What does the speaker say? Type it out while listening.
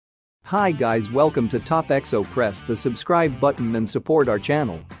Hi guys, welcome to Top XO. Press the subscribe button and support our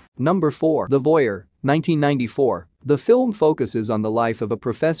channel. Number 4. The Voyeur, 1994. The film focuses on the life of a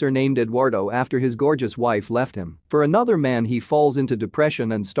professor named Eduardo after his gorgeous wife left him. For another man, he falls into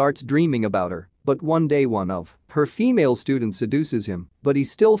depression and starts dreaming about her. But one day one of her female students seduces him, but he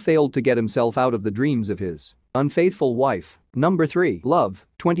still failed to get himself out of the dreams of his unfaithful wife. Number 3. Love,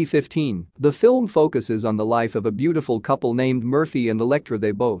 2015. The film focuses on the life of a beautiful couple named Murphy and Electra.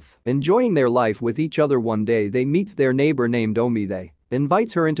 They both enjoying their life with each other. One day they meets their neighbor named Omi. They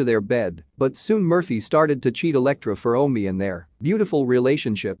invites her into their bed, but soon Murphy started to cheat Electra for Omi and their beautiful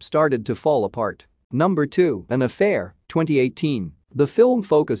relationship started to fall apart. Number 2. An Affair, 2018. The film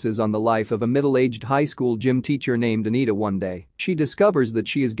focuses on the life of a middle-aged high school gym teacher named Anita. One day, she discovers that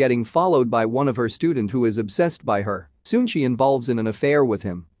she is getting followed by one of her students who is obsessed by her. Soon she involves in an affair with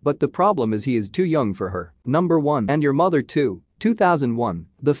him, but the problem is he is too young for her. Number 1. And Your Mother Too, 2001.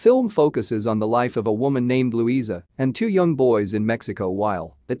 The film focuses on the life of a woman named Luisa and two young boys in Mexico.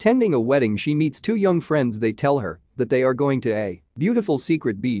 While attending a wedding, she meets two young friends. They tell her that they are going to a beautiful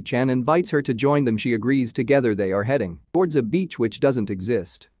secret beach and invites her to join them. She agrees. Together they are heading towards a beach which doesn't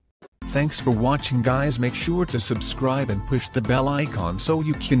exist. Thanks for watching guys, make sure to subscribe and push the bell icon so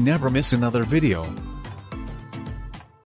you can never miss another video.